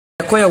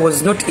Wajackoya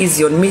was not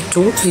easy on me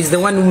too. He's the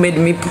one who made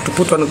me to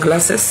put on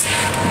glasses.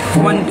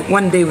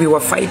 One day we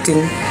were fighting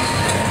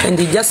and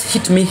he just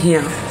hit me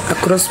here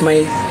across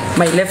my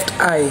left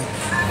eye,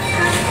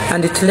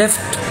 and it left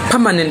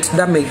permanent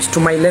damage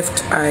to my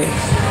left eye.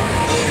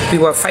 We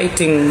were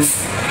fighting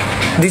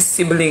this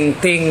sibling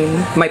thing.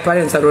 My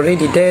parents are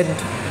already dead.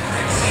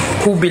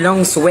 Who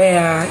belongs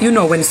where? You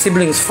know, when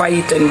siblings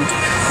fight and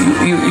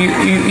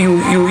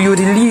you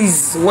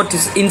release what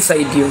is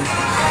inside you.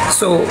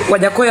 So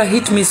Wajackoya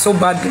hit me so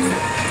badly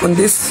on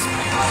this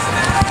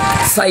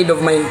side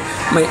of my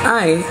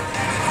eye.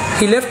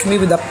 He left me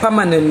with a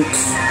permanent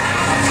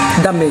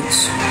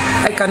damage.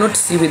 I cannot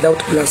see without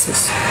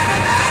glasses.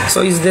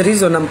 So it's the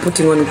reason I'm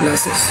putting on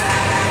glasses.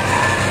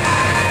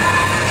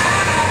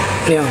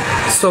 Yeah,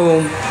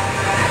 so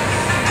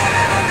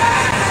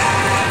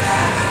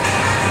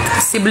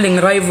sibling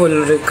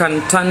rivalry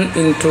can turn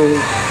into,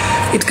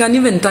 it can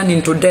even turn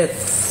into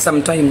death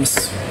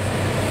sometimes.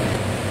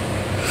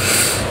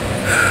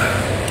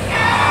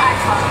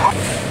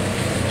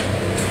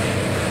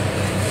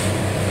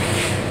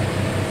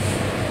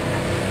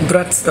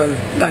 Bratstall,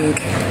 thank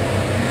you.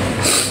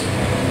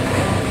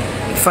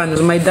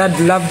 Fans, my dad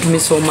loved me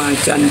so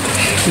much and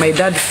my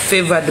dad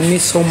favored me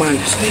so much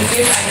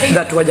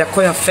that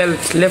Wajackoya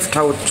felt left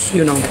out,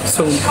 you know,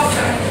 so